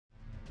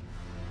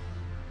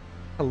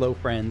Hello,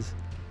 friends.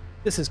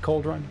 This is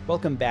Cold Run.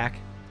 Welcome back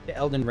to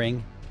Elden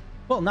Ring.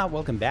 Well, not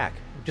welcome back.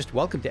 Just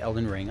welcome to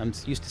Elden Ring. I'm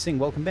used to saying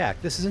welcome back.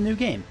 This is a new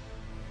game.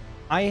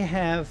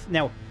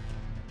 Now,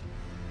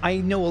 I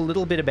know a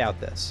little bit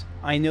about this.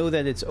 I know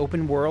that it's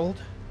open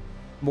world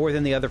more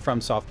than the other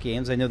FromSoft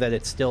games. I know that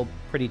it's still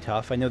pretty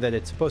tough. I know that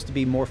it's supposed to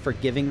be more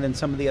forgiving than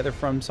some of the other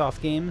FromSoft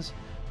games.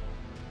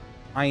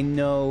 I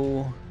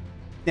know...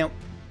 Now,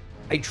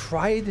 I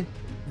tried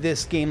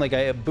this game, like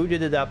I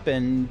booted it up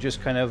and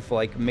just kind of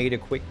like made a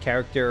quick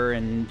character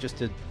and just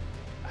to,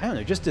 I don't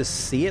know, just to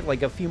see it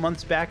like a few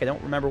months back. I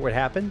don't remember what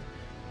happened.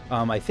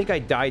 I think I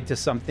died to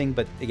something,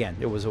 but again,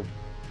 it was a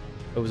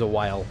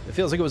while. It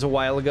feels like it was a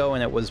while ago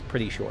and it was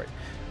pretty short.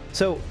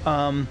 So,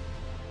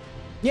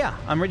 yeah,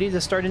 I'm ready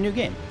to start a new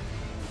game.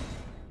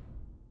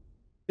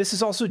 This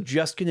is also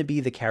just going to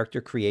be the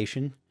character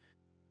creation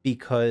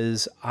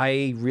because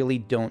I really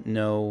don't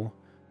know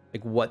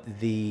like what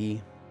the...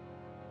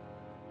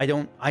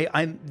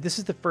 this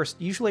is the first,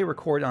 usually I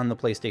record on the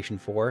PlayStation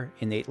 4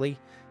 innately.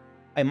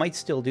 I might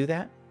still do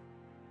that,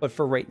 but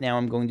for right now,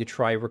 I'm going to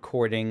try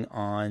recording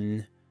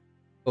on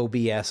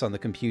OBS on the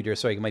computer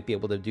so I might be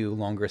able to do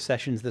longer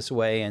sessions this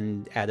way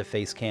and add a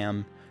face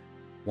cam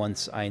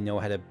once I know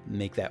how to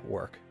make that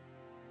work.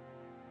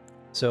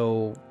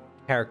 So,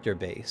 character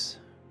base.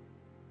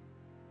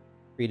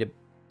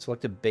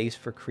 Select a base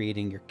for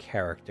creating your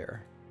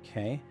character.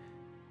 Okay.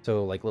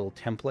 So, like little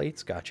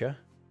templates, gotcha.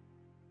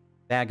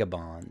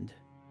 Vagabond.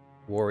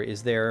 Or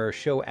is there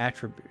show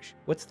attribute?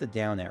 What's the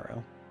down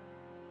arrow?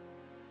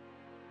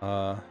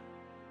 How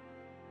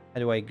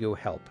do I go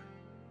help?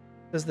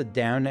 Does the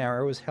down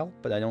arrow is help,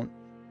 but I don't...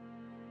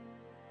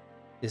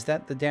 Is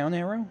that the down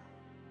arrow?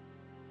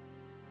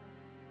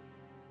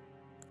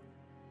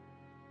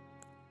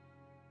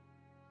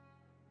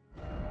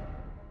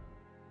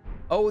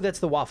 Oh, that's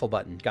the waffle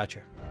button.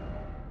 Gotcha.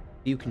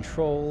 View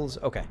controls.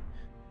 Okay.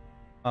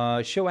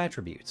 Show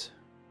attributes.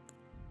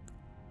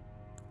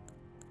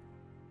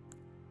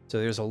 So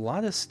there's a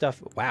lot of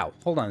stuff. Wow,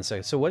 hold on a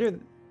second. So what are...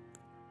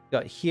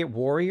 Got here,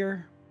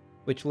 warrior,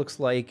 which looks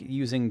like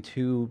using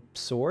 2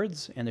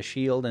 swords and a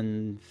shield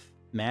and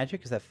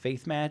magic. Is that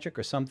faith magic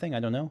or something?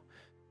 I don't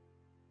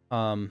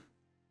know.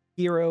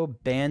 Hero,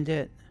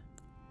 bandit.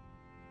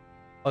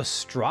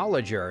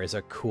 Astrologer is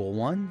a cool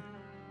one.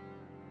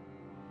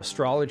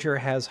 Astrologer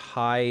has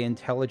high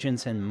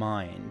intelligence and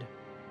mind.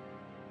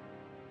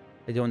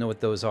 I don't know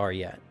what those are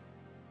yet.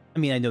 I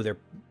mean, I know they're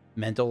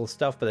mental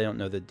stuff, but I don't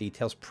know the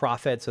details.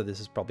 Prophet, so this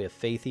is probably a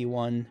faithy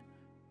one.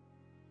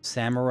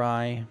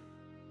 Samurai.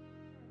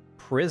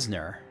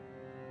 Prisoner.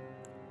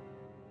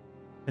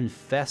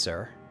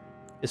 Confessor.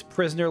 Is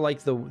prisoner like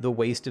the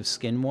waste of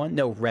skin one?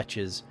 No,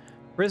 wretches.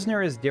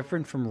 Prisoner is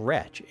different from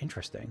wretch.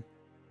 Interesting.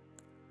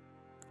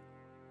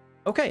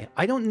 Okay,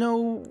 I don't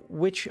know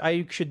which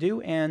I should do,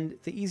 and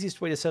the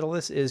easiest way to settle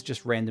this is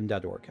just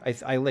random.org.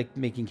 I like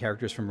making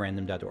characters from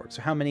random.org.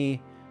 So how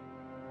many...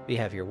 we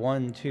have here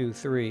 1, 2,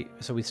 3.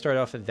 So we start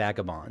off at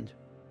Vagabond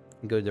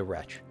and go to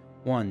Wretch.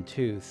 1,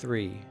 2,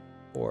 3,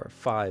 4,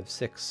 5,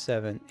 6,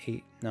 7,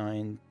 8,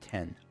 9,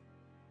 10.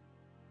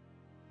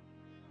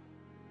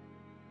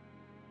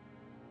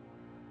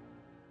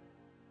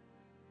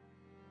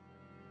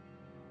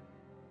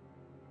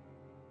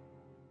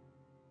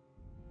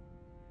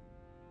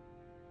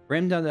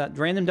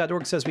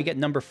 Random.org says we get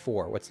number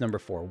 4. What's number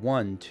 4?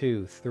 1,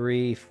 2,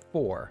 3,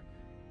 4.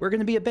 We're going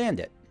to be a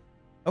bandit.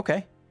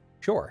 Okay,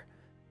 sure.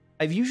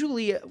 I've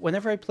usually,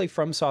 whenever I play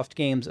FromSoft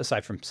games,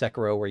 aside from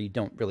Sekiro, where you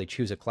don't really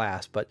choose a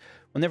class, but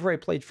whenever I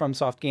played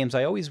FromSoft games,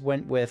 I always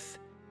went with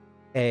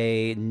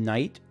a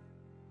knight,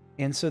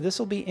 and so this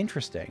will be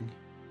interesting.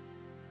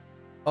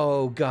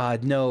 Oh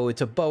god, no,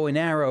 it's a bow and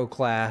arrow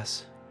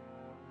class.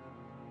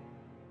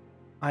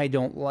 I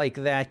don't like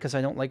that, because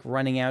I don't like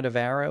running out of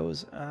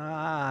arrows.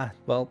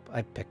 Well,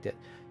 I picked it.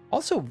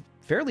 Also,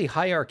 fairly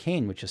high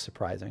arcane, which is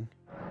surprising.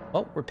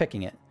 Well, we're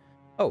picking it.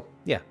 Oh,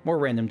 yeah, more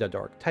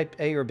random.org. Type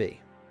A or B.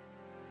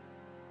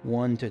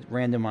 1 to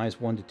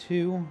randomize 1 to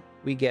 2.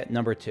 We get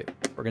number 2.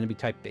 We're going to be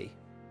type B.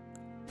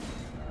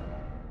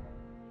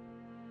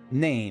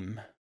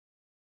 Name.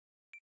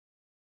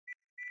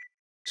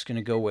 Just going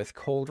to go with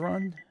Cold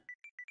Run.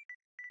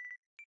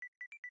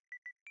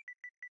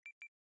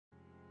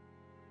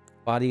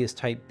 Body is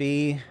type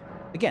B.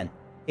 Again,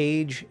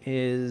 age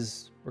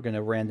is... we're going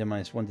to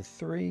randomize 1 to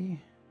 3.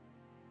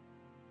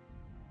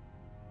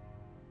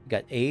 We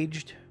got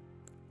aged.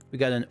 We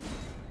got an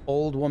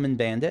old woman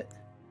bandit.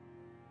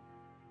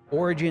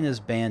 Origin is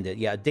bandit.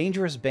 Yeah,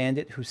 dangerous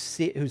bandit who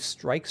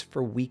strikes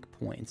for weak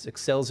points.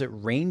 Excels at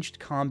ranged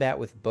combat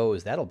with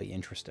bows. That'll be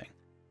interesting.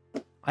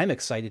 I'm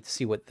excited to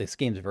see what this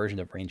game's version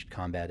of ranged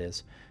combat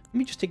is. Let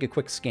me just take a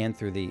quick scan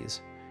through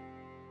these.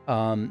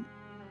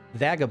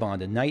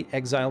 Vagabond, a knight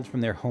exiled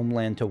from their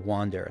homeland to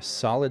wander.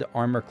 Solid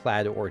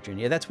armor-clad origin.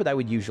 Yeah, that's what I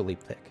would usually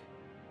pick.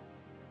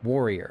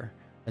 Warrior,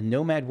 a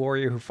nomad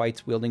warrior who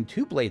fights wielding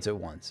 2 blades at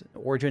once.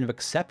 An origin of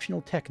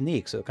exceptional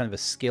technique, so kind of a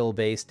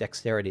skill-based,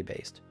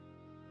 dexterity-based.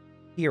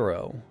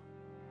 Hero,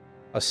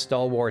 a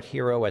stalwart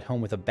hero at home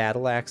with a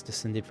battle axe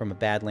descended from a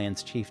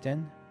Badlands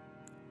chieftain.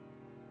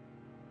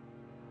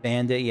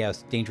 Bandit,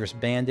 yes, dangerous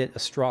bandit.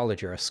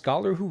 Astrologer, a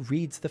scholar who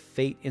reads the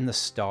fate in the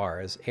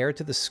stars. Heir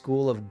to the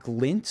school of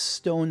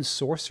glintstone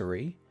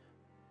sorcery.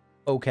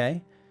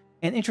 Okay.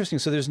 And interesting,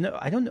 so there's no,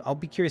 I don't know, I'll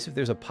be curious if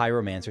there's a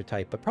pyromancer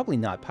type, but probably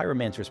not.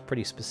 Pyromancer is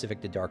pretty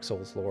specific to Dark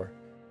Souls lore.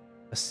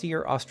 A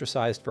seer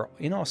ostracized for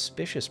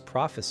inauspicious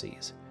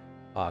prophecies.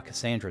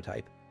 Cassandra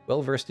type.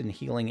 Well versed in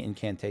healing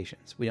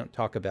incantations. We don't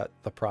talk about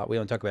we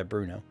don't talk about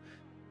Bruno.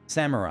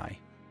 Samurai.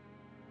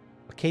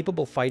 A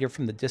capable fighter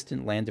from the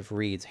distant land of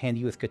reeds,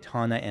 handy with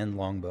katana and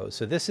longbows.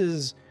 So this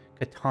is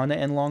katana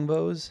and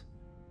longbows.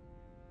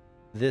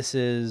 This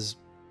is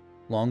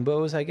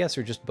longbows, I guess,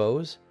 or just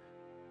bows.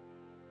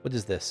 What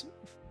is this?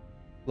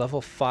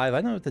 Level 5.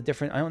 I don't know what the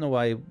different. I don't know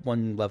why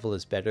one level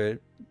is better.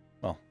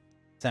 Well,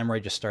 samurai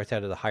just starts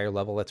out at a higher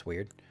level. That's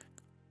weird.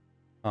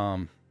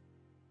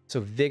 So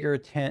vigor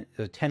 10,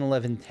 10,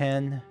 11,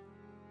 10,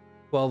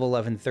 12,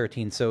 11,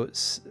 13. So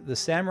the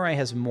samurai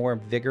has more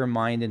vigor,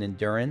 mind, and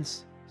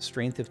endurance.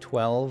 Strength of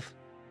 12,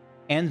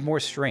 and more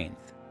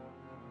strength.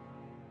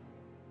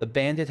 The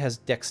bandit has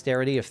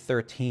dexterity of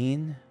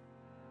 13.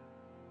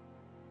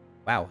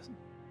 Wow, it's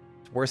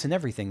worse in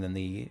everything than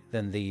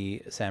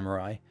the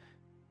samurai.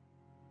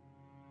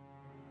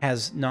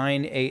 Has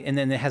 9, 8, and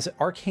then it has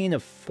arcane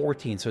of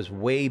 14, so it's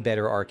way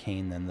better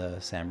arcane than the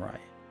samurai.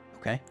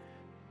 Okay.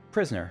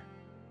 Prisoner.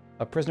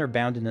 A prisoner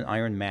bound in an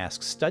iron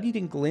mask, studied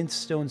in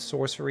glintstone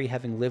sorcery,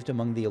 having lived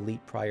among the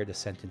elite prior to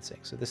sentencing.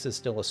 So this is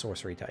still a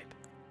sorcery type.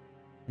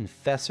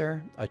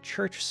 Confessor, a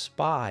church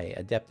spy,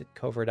 adept at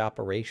covert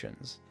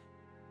operations.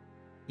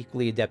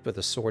 Equally adept with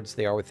the swords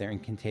they are with their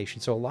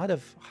incantations. So a lot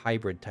of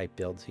hybrid type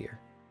builds here.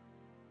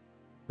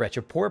 Wretch,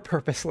 a poor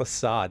purposeless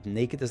sod,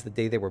 naked as the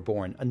day they were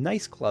born. A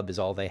nice club is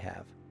all they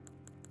have.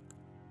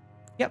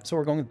 Yep, so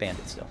we're going with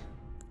bandit still.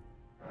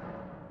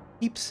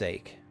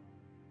 Keepsake.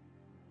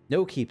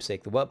 No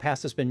keepsake. The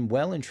past has been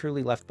well and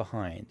truly left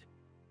behind.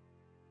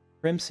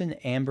 Crimson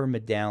Amber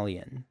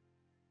Medallion.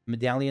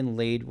 Medallion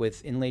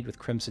inlaid with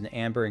crimson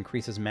amber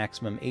increases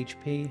maximum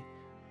HP.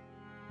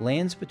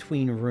 Lands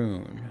between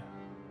rune.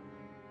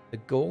 The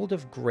gold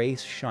of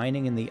grace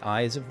shining in the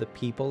eyes of the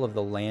people of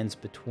the lands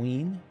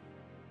between.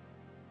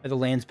 Are the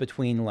lands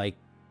between, like,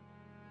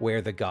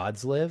 where the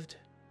gods lived?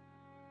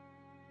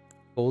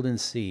 Golden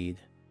seed.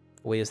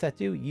 Wait, does that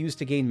do? Used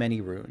to gain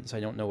many runes. I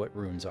don't know what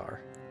runes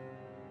are.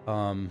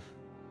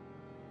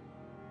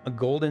 A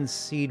golden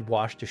seed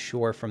washed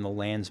ashore from the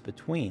lands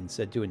between,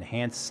 said to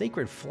enhance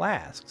sacred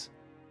flasks.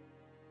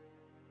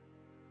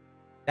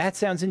 That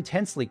sounds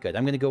intensely good.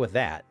 I'm going to go with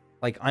that.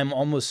 Like, I'm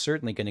almost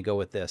certainly going to go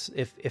with this.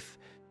 If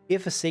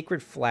a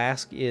sacred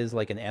flask is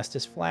like an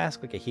Estus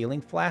flask, like a healing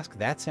flask,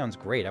 that sounds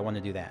great. I want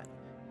to do that.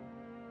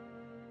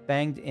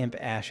 Fanged Imp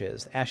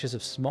Ashes. Ashes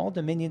of small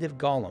diminutive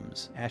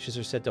golems. Ashes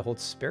are said to hold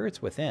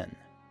spirits within.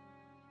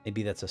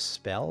 Maybe that's a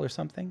spell or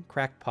something?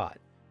 Cracked pot.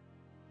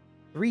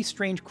 3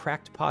 strange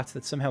cracked pots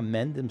that somehow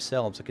mend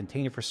themselves, a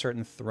container for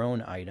certain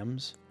thrown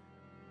items.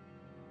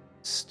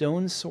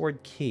 Stone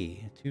sword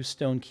key. 2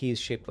 stone keys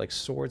shaped like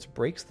swords.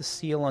 Breaks the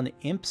seal on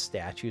imp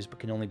statues, but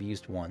can only be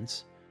used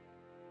once.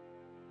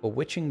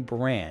 Bewitching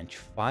branch.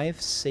 5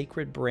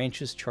 sacred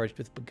branches charged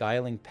with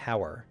beguiling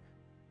power.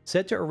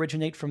 Said to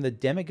originate from the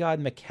demigod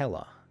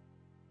Miquella.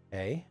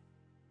 Okay.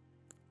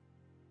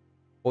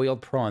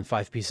 Boiled prawn.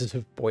 5 pieces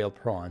of boiled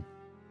prawn.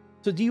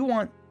 So do you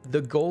want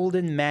the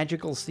golden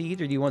magical seed,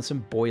 or do you want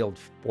some boiled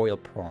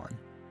prawn?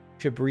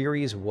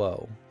 Shabriri's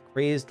woe.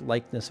 Crazed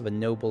likeness of a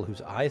noble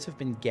whose eyes have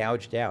been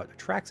gouged out.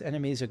 Attracts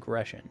enemies'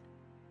 aggression.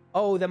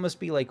 Oh, that must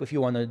be like if you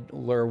want to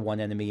lure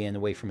one enemy in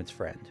away from its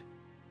friend.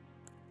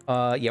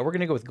 Yeah, we're going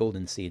to go with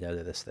golden seed out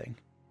of this thing.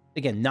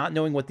 Again, not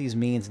knowing what these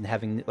means and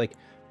having, like,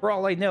 for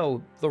all I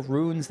know, the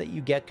runes that you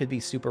get could be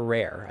super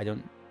rare.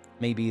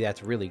 Maybe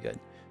that's really good.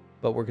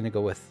 But we're going to go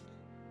with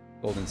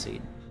golden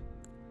seed.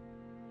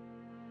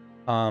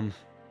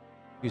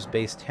 Use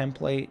base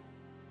template.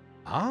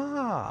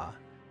 Ah!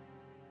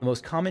 The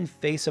most common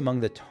face among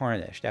the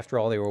Tarnished. After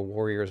all, they were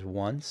warriors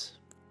once.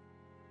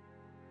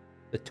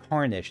 The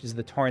Tarnished. Is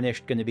the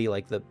Tarnished going to be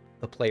like the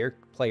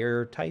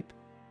player type?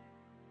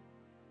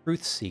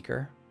 Truth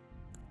Seeker.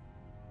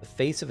 The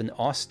face of an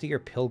austere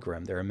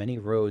pilgrim. There are many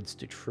roads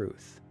to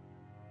truth.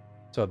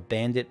 So a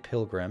bandit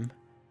pilgrim.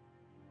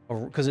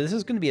 Because this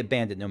is going to be a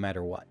bandit no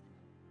matter what.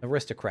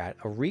 Aristocrat.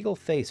 A regal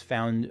face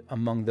found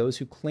among those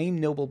who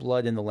claim noble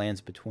blood in the lands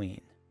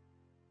between.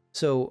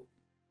 So,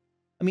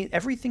 I mean,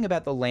 everything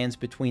about the lands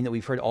between that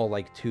we've heard, all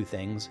like 2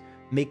 things,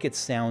 make it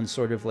sound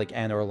sort of like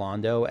Anne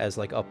Orlando as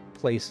like a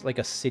place, like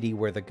a city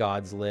where the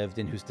gods lived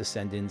and whose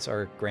descendants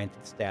are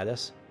granted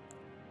status.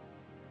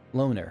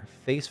 Loner,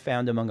 face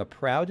found among a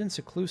proud and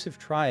seclusive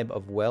tribe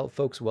of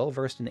folks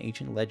well-versed in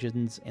ancient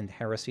legends and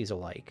heresies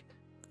alike.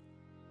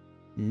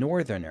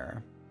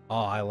 Northerner. Oh,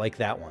 I like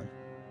that one.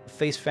 A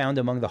face found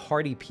among the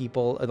hardy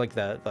people, like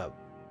the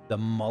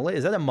mullet.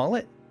 Is that a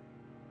mullet?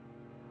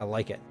 I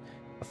like it.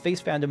 A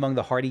face found among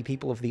the hardy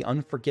people of the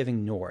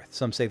unforgiving north.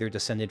 Some say they're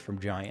descended from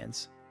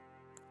giants.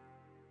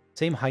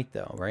 Same height,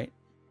 though, right?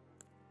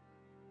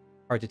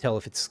 Hard to tell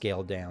if it's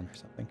scaled down or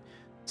something.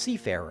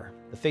 Seafarer.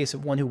 The face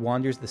of one who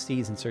wanders the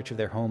seas in search of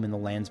their home in the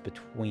lands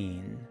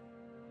between.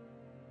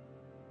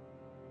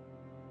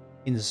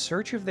 In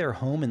search of their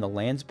home in the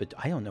lands, but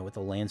I don't know what the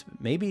lands,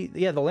 maybe,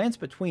 yeah, the lands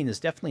between is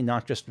definitely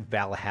not just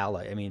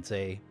Valhalla. I mean,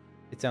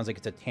 it sounds like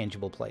it's a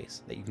tangible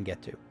place that you can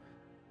get to.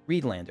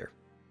 Reedlander.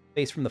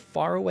 Face from the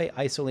faraway,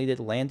 isolated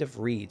land of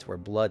reeds where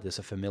blood is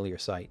a familiar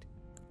sight.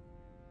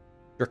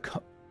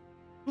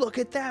 Look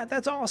at that!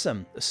 That's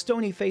awesome! The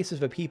stony faces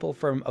of a people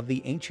of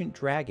the ancient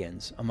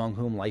dragons, among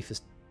whom life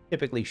is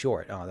typically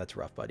short. Oh, that's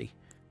rough, buddy.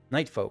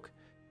 Nightfolk.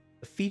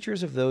 The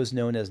features of those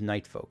known as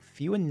Nightfolk.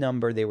 Few in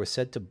number, they were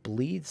said to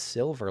bleed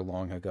silver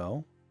long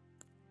ago.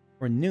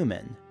 Or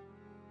Newman.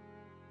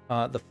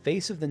 The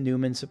face of the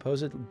Newman,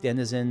 supposed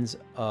descendants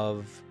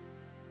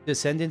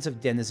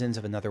of denizens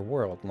of another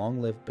world,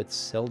 long lived but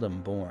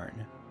seldom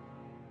born.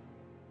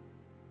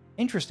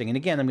 Interesting. And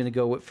again, I'm going to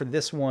go for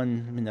this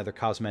one, another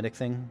cosmetic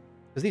thing.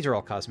 Because these are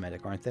all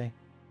cosmetic, aren't they?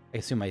 I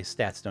assume my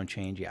stats don't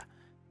change. Yeah.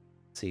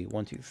 Let's see.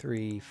 1, 2,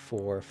 3,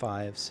 4,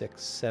 5,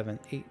 6, 7,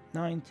 8,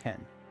 9,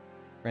 10.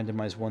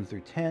 Randomize 1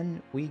 through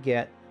 10. We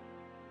get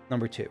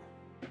number 2.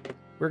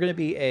 We're going to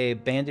be a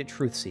bandit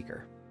truth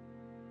seeker.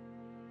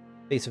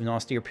 Face of an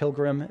austere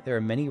pilgrim. There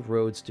are many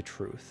roads to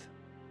truth.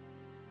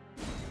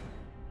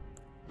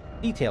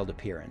 Detailed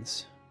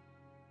appearance.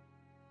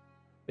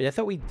 Wait, I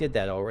thought we did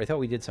that already. I thought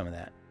we did some of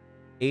that.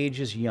 Age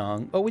is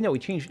young. Oh, we know we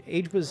changed.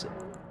 Age was...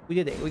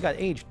 We got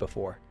aged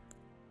before.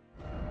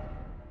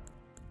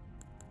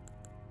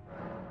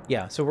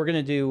 Yeah, so we're going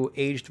to do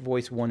aged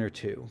voice 1 or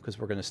 2, because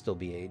we're going to still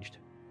be aged.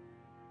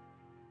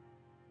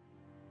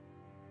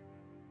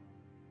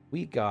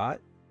 We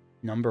got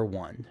number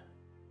 1.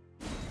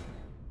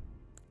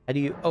 How do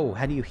you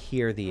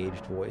hear the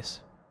aged voice?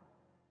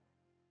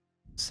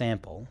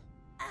 Sample.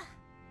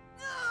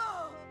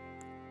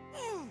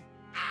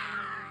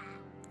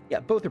 Yeah,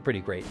 both are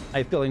pretty great.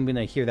 I feel like I'm going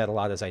to hear that a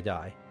lot as I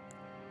die.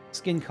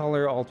 Skin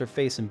color, alter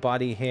face and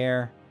body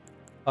hair.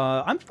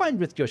 I'm fine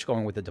with just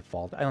going with the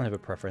default. I don't have a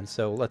preference,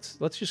 so let's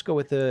just go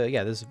with the...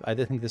 Yeah, I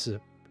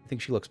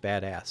think she looks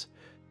badass.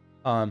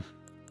 All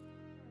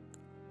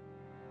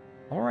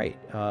right.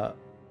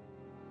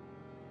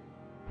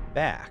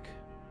 Back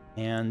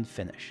and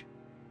finish.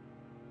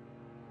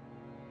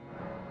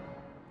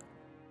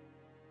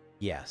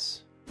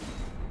 Yes.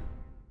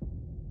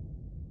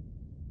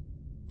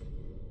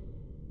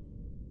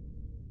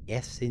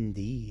 Yes,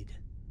 indeed.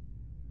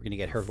 We're gonna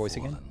get her voice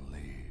again.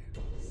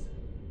 Leaves.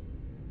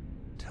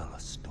 Tell a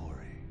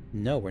story.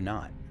 No, we're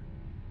not.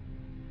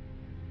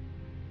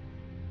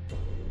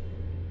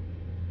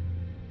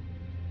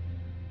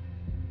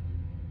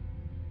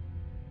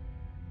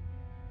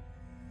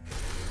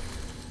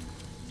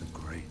 The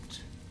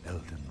great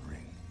Elden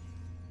Ring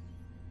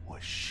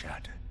was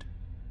shattered.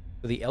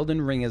 So the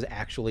Elden Ring is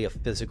actually a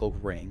physical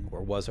ring,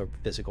 or was a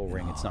physical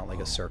ring. It's not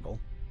like a circle,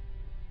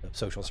 a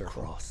social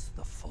circle. Across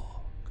the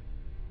fog,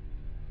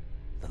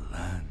 the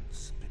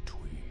lands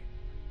between.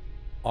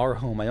 Our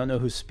home, I don't know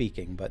who's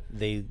speaking, but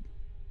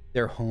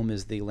their home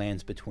is the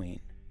lands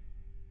between.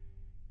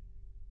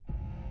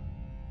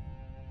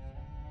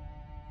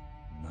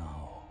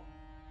 Now,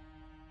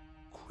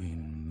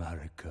 Queen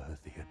Marika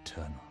the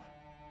Eternal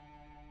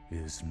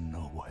is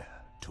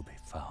nowhere to be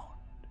found.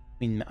 I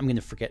mean, I'm going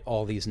to forget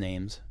all these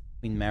names.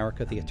 Queen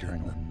Marika the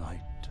Eternal. In the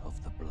night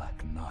of the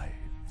Black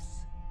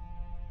Knives,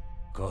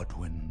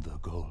 Godwyn the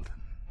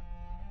Golden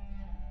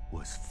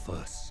was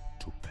first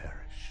to perish.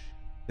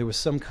 There was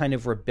some kind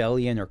of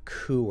rebellion or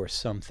coup or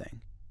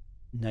something.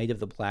 Night of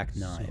the Black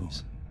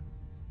Knives.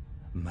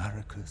 Soon,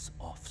 Marika's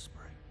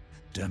offspring,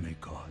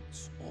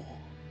 demigods all,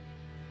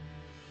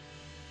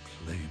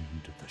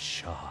 claimed the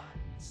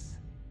shards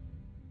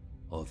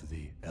of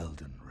the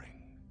Elden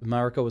Ring.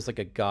 Marika was like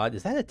a god.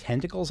 Is that a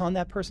tentacles on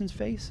that person's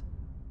face?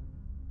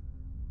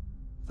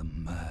 The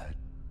mad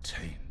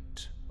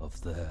taint of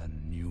their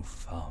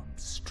newfound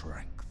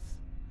strength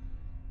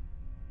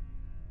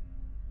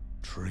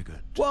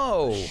triggered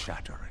Whoa! the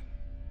shattering.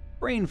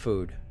 Brain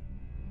food.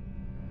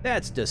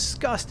 That's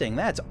disgusting.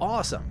 That's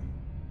awesome.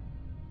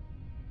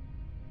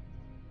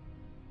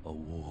 A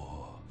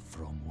war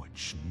from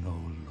which no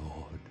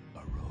lord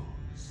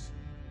arose.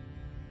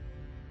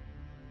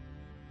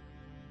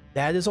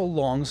 That is a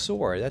long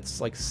sword.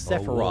 That's like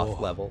Sephiroth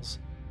levels.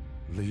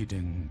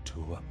 Leading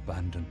to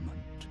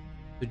abandonment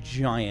The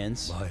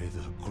giants. by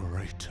the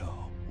greater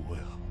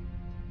will.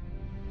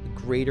 The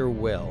greater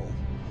will.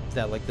 Is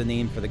that like the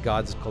name for the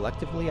gods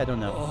collectively? I don't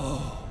know.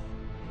 Oh,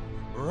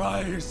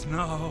 rise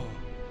now,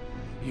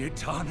 ye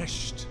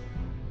tarnished,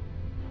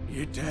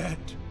 ye dead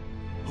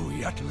who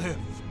yet live.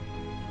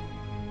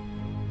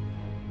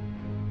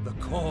 The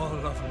call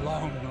of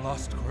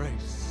long-lost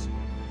grace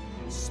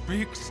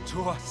speaks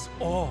to us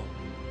all.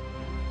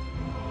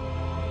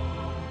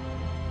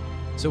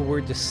 So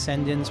we're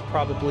descendants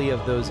probably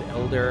of those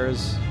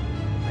elders.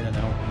 I don't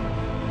know.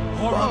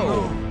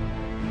 Horanu,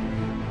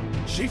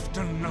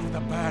 chieftain of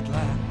the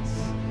Badlands.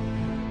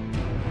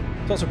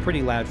 It's also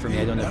pretty loud for me.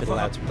 I don't know if it's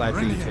loud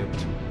for you too.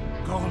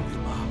 Gold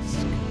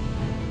mask.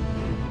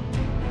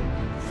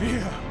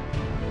 Fear,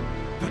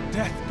 the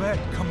deathbed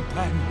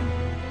companion.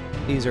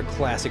 These are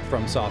classic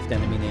FromSoft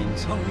enemy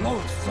names. The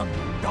loathsome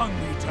dung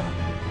eater.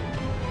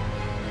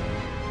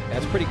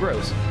 That's pretty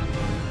gross.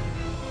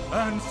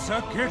 And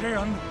Sir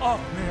Gideon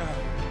Ofnir.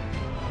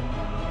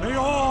 The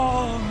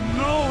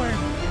all-knowing.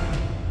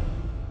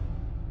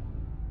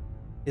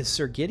 Is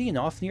Sir Gideon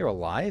Ofnir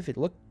alive?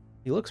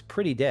 He looks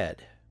pretty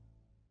dead.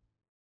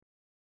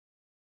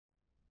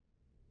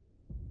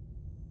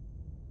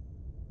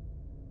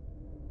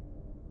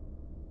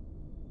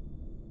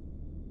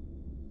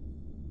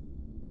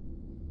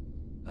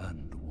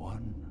 And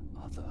one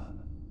other,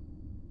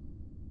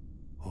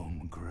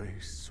 whom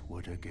grace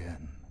would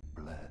again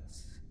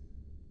bless.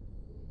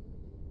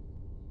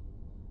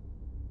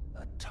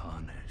 A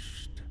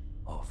tarnished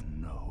of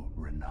no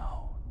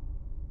renown.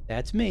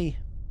 That's me.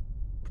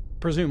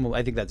 Presumably,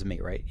 I think that's me,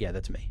 right? Yeah,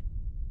 that's me.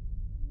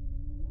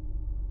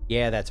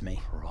 Yeah, that's me.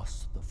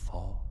 Across the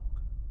fog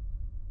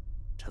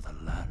to the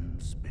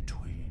lands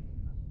between.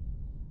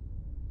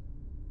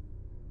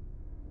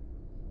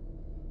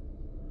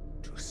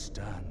 To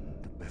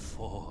stand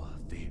before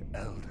the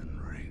Elden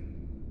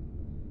Ring.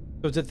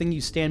 So it's a thing you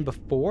stand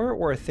before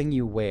or a thing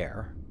you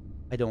wear?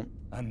 I don't...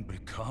 And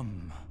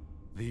become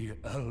the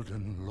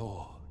Elden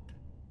Lord.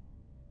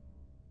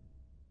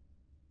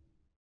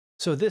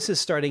 So this is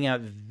starting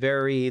out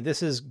very...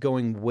 This is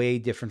going way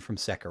different from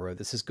Sekiro.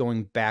 This is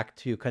going back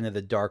to kind of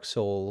the Dark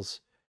Souls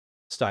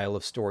style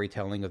of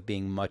storytelling of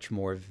being much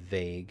more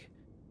vague.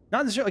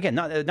 Not necessarily, again,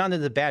 not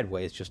in a bad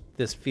way. It's just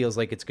this feels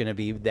like it's going to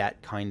be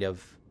that kind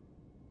of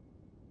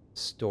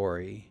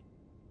story.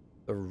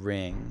 The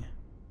Ring.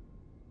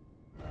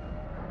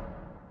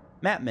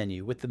 Map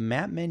menu. With the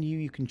map menu,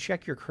 you can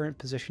check your current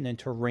position and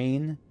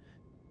terrain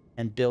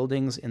and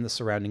buildings in the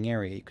surrounding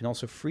area. You can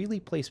also freely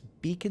place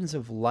beacons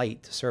of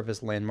light to serve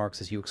as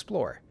landmarks as you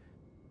explore.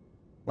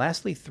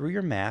 Lastly, through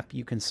your map,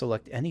 you can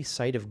select any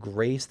site of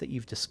grace that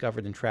you've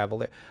discovered and travel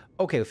there.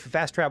 Okay,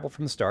 fast travel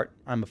from the start.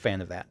 I'm a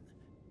fan of that.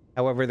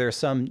 However, there are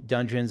some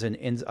dungeons and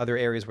in other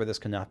areas where this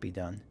cannot be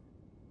done.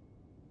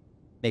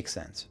 Makes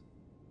sense.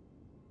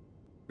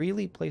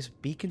 Freely place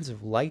beacons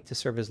of light to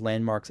serve as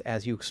landmarks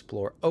as you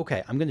explore.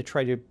 Okay, I'm going to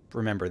try to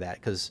remember that,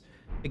 because,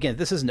 again, if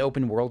this is an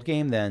open world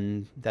game,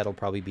 then that'll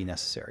probably be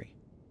necessary.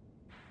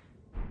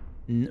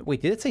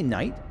 Wait, did it say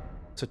night?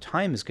 So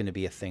time is going to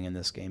be a thing in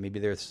this game. Maybe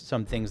there's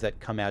some things that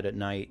come out at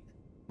night,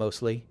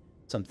 mostly.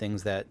 Some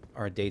things that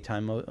are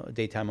daytime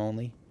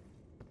only.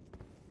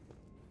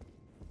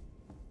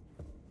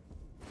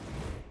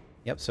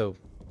 Yep, so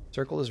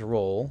circle is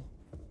roll.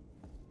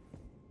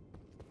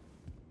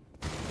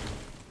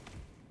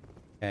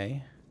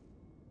 Okay.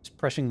 Just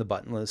pressing the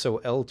button. So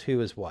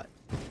L2 is what?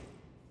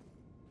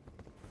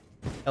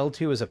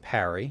 L2 is a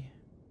parry.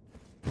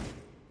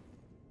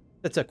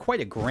 That's quite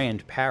a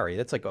grand parry.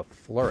 That's like a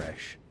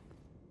flourish.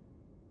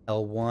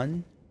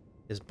 L1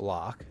 is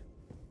block.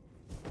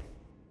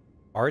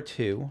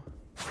 R2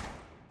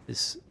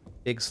 is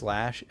big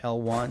slash.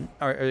 L1,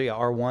 yeah,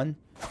 R1.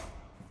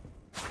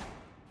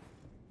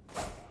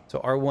 So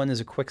R1 is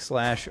a quick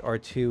slash.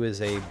 R2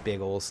 is a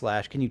big old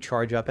slash. Can you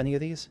charge up any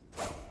of these?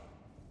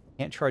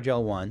 Can't charge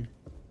L1.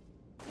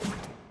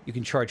 You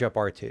can charge up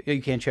R2.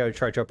 You can't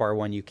charge up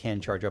R1. You can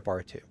charge up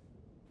R2.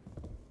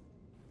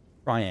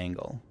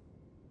 Triangle.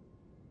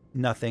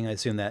 Nothing. I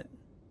assume that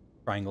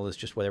triangle is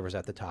just whatever's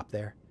at the top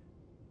there.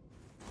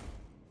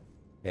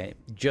 Okay.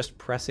 Just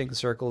pressing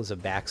circle is a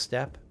back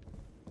step.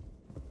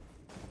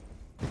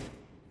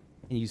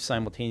 Can you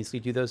simultaneously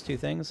do those two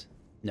things?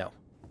 No. I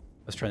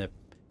was trying to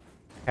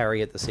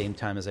parry at the same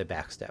time as I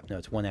backstep. No,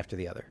 it's one after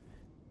the other.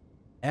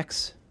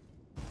 X.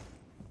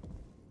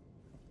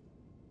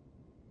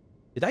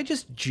 Did I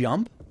just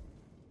jump?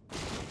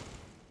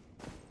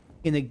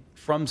 In a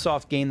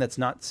FromSoft game that's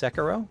not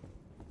Sekiro?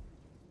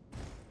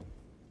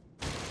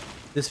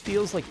 This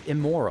feels like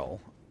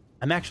immoral.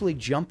 I'm actually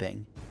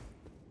jumping.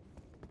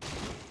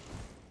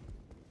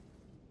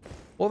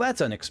 Well,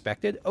 that's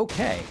unexpected.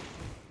 Okay.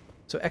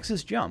 So X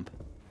is jump.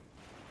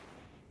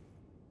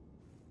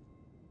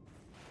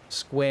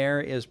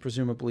 Square is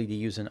presumably to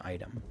use an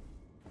item.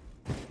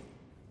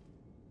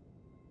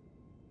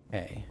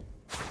 Okay.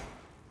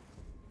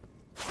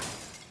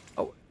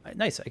 Oh,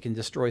 nice. I can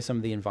destroy some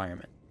of the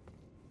environment.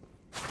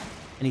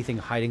 Anything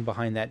hiding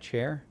behind that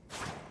chair?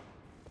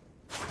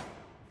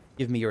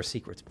 Give me your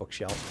secrets,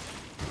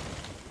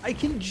 bookshelf. I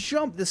can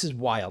jump! This is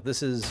wild.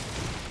 This is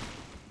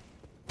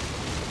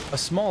a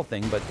small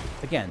thing, but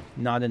again,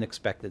 not an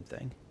expected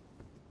thing.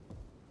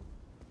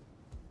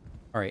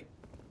 Alright.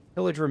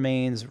 Pillage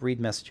remains,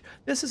 read message.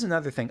 This is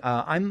another thing.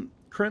 I'm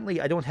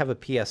currently, I don't have a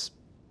PS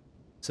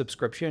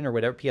subscription or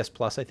whatever, PS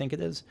Plus I think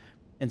it is.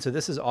 And so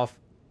this is off.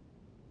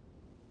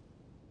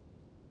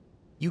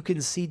 You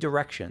can see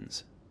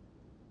directions.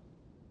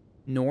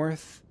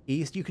 North,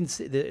 east, you can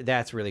see,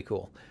 that's really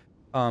cool.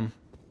 Was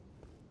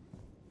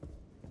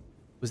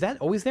that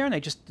always there and I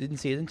just didn't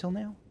see it until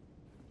now?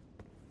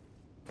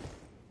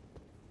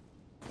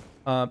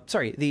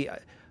 Sorry,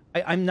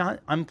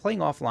 I'm playing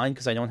offline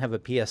because I don't have a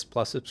PS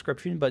Plus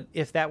subscription, but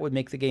if that would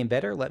make the game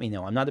better, let me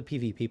know. I'm not a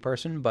PvP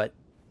person, but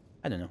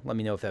I don't know. Let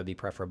me know if that would be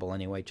preferable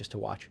anyway, just to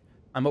watch.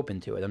 I'm open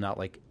to it. I'm not,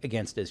 like,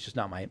 against it. It's just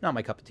not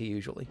my cup of tea,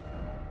 usually.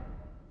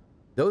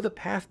 Though the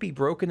path be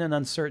broken and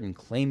uncertain,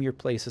 claim your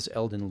place as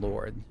Elden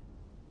Lord.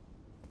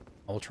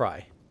 I'll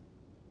try.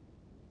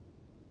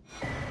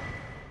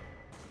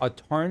 A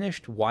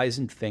tarnished,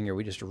 wizened finger.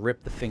 We just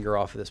ripped the finger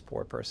off of this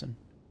poor person.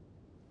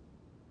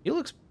 He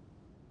looks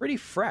pretty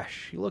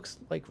fresh. He looks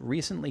like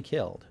recently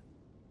killed.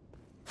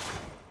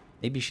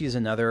 Maybe she's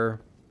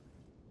another...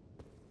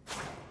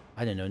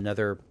 I don't know,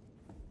 another...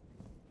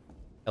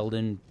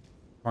 Elden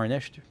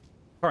Tarnished?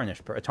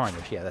 Tarnished,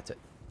 yeah, that's it.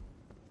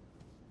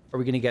 Are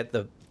we going to get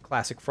the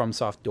classic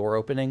FromSoft door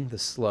opening? The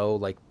slow,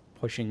 like,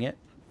 pushing it?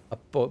 A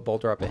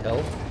boulder up a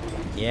hill?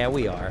 Yeah,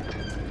 we are.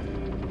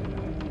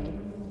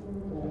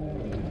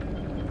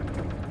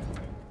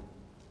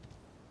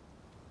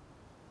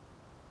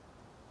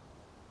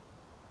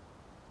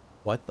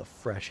 What the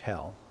fresh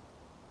hell?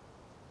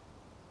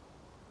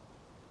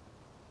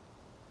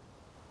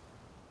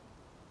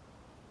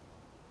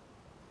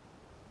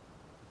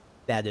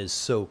 That is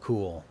so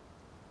cool.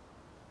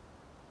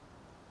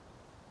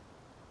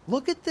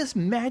 Look at this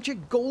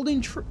magic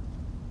golden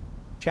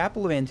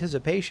Chapel of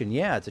Anticipation.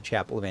 Yeah, it's a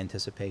Chapel of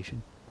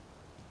Anticipation.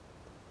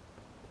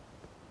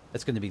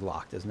 That's going to be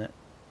locked, isn't it?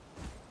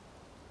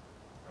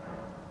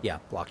 Yeah,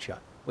 locked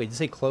shut. Wait, did it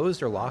say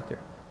closed or locked? Or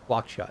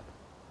locked shut.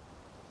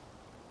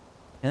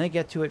 Can I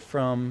get to it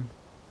from...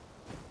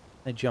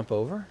 Can I jump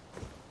over?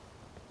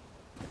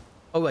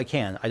 Oh, I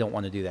can. I don't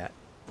want to do that.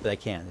 But I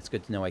can. It's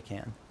good to know I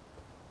can.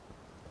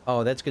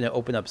 Oh, that's going to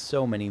open up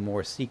so many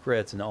more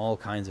secrets and all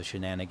kinds of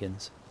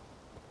shenanigans.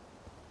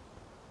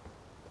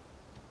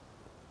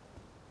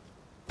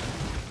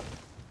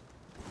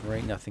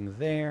 Right, nothing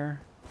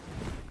there.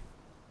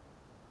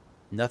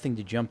 Nothing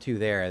to jump to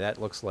there. That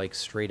looks like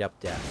straight up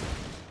death.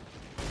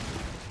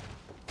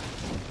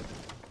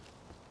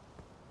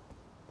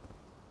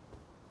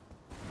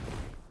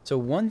 So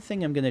one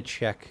thing I'm going to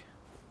check,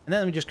 and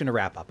then I'm just going to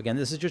wrap up. Again,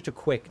 this is just a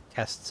quick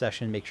test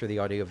session, make sure the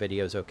audio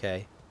video is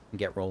okay, and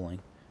get rolling.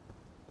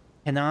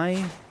 Can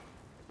I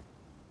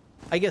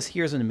guess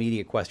here's an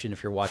immediate question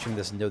if you're watching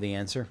this and know the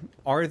answer.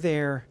 Are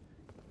there...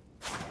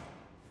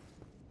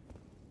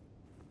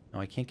 No,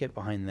 I can't get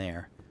behind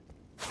there.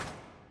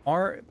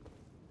 Are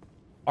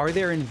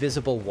there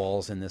invisible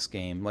walls in this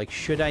game? Like,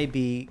 should I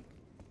be...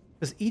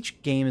 Because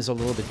each game is a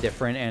little bit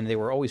different, and they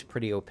were always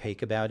pretty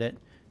opaque about it.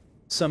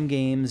 Some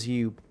games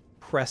you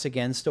press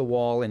against a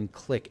wall and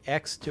click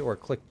X to, or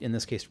click, in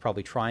this case,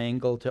 probably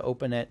triangle to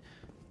open it.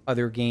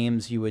 Other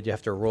games you would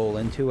have to roll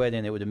into it,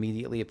 and it would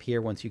immediately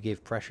appear once you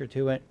gave pressure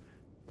to it.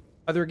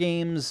 Other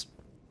games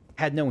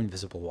had no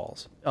invisible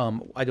walls.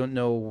 I don't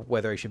know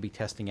whether I should be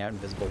testing out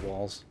invisible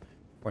walls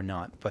or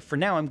not. But for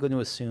now, I'm going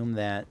to assume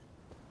that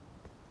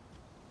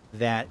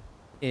that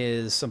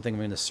is something I'm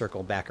going to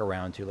circle back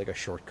around to, like a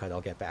shortcut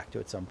I'll get back to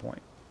at some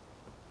point.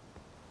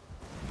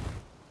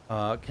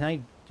 Can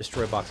I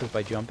destroy boxes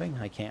by jumping?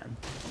 I can.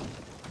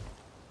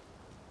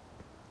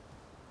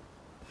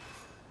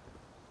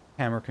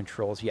 Camera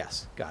controls,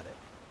 yes, got it.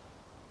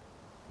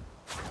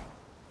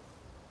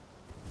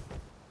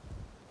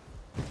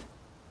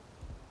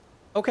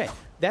 Okay,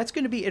 that's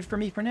going to be it for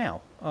me for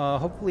now.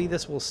 Hopefully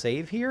this will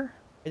save here.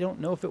 I don't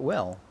know if it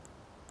will.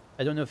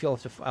 I don't know if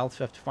I'll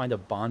have to find a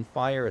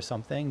bonfire or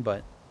something,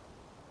 but...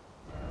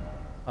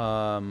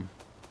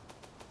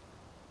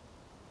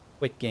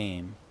 Quit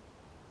game.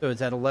 So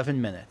it's at 11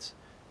 minutes.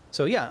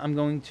 So yeah, I'm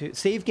going to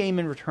save game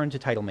and return to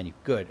title menu.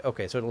 Good.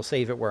 Okay, so it'll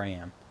save it where I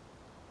am.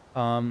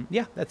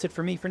 Yeah, that's it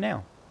for me for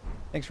now.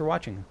 Thanks for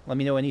watching. Let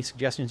me know any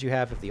suggestions you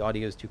have if the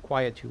audio is too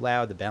quiet, too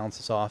loud, the balance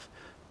is off,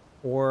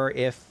 or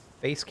if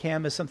face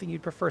cam is something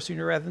you'd prefer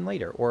sooner rather than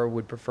later, or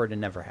would prefer to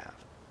never have.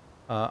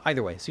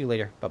 Either way, see you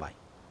later. Bye-bye.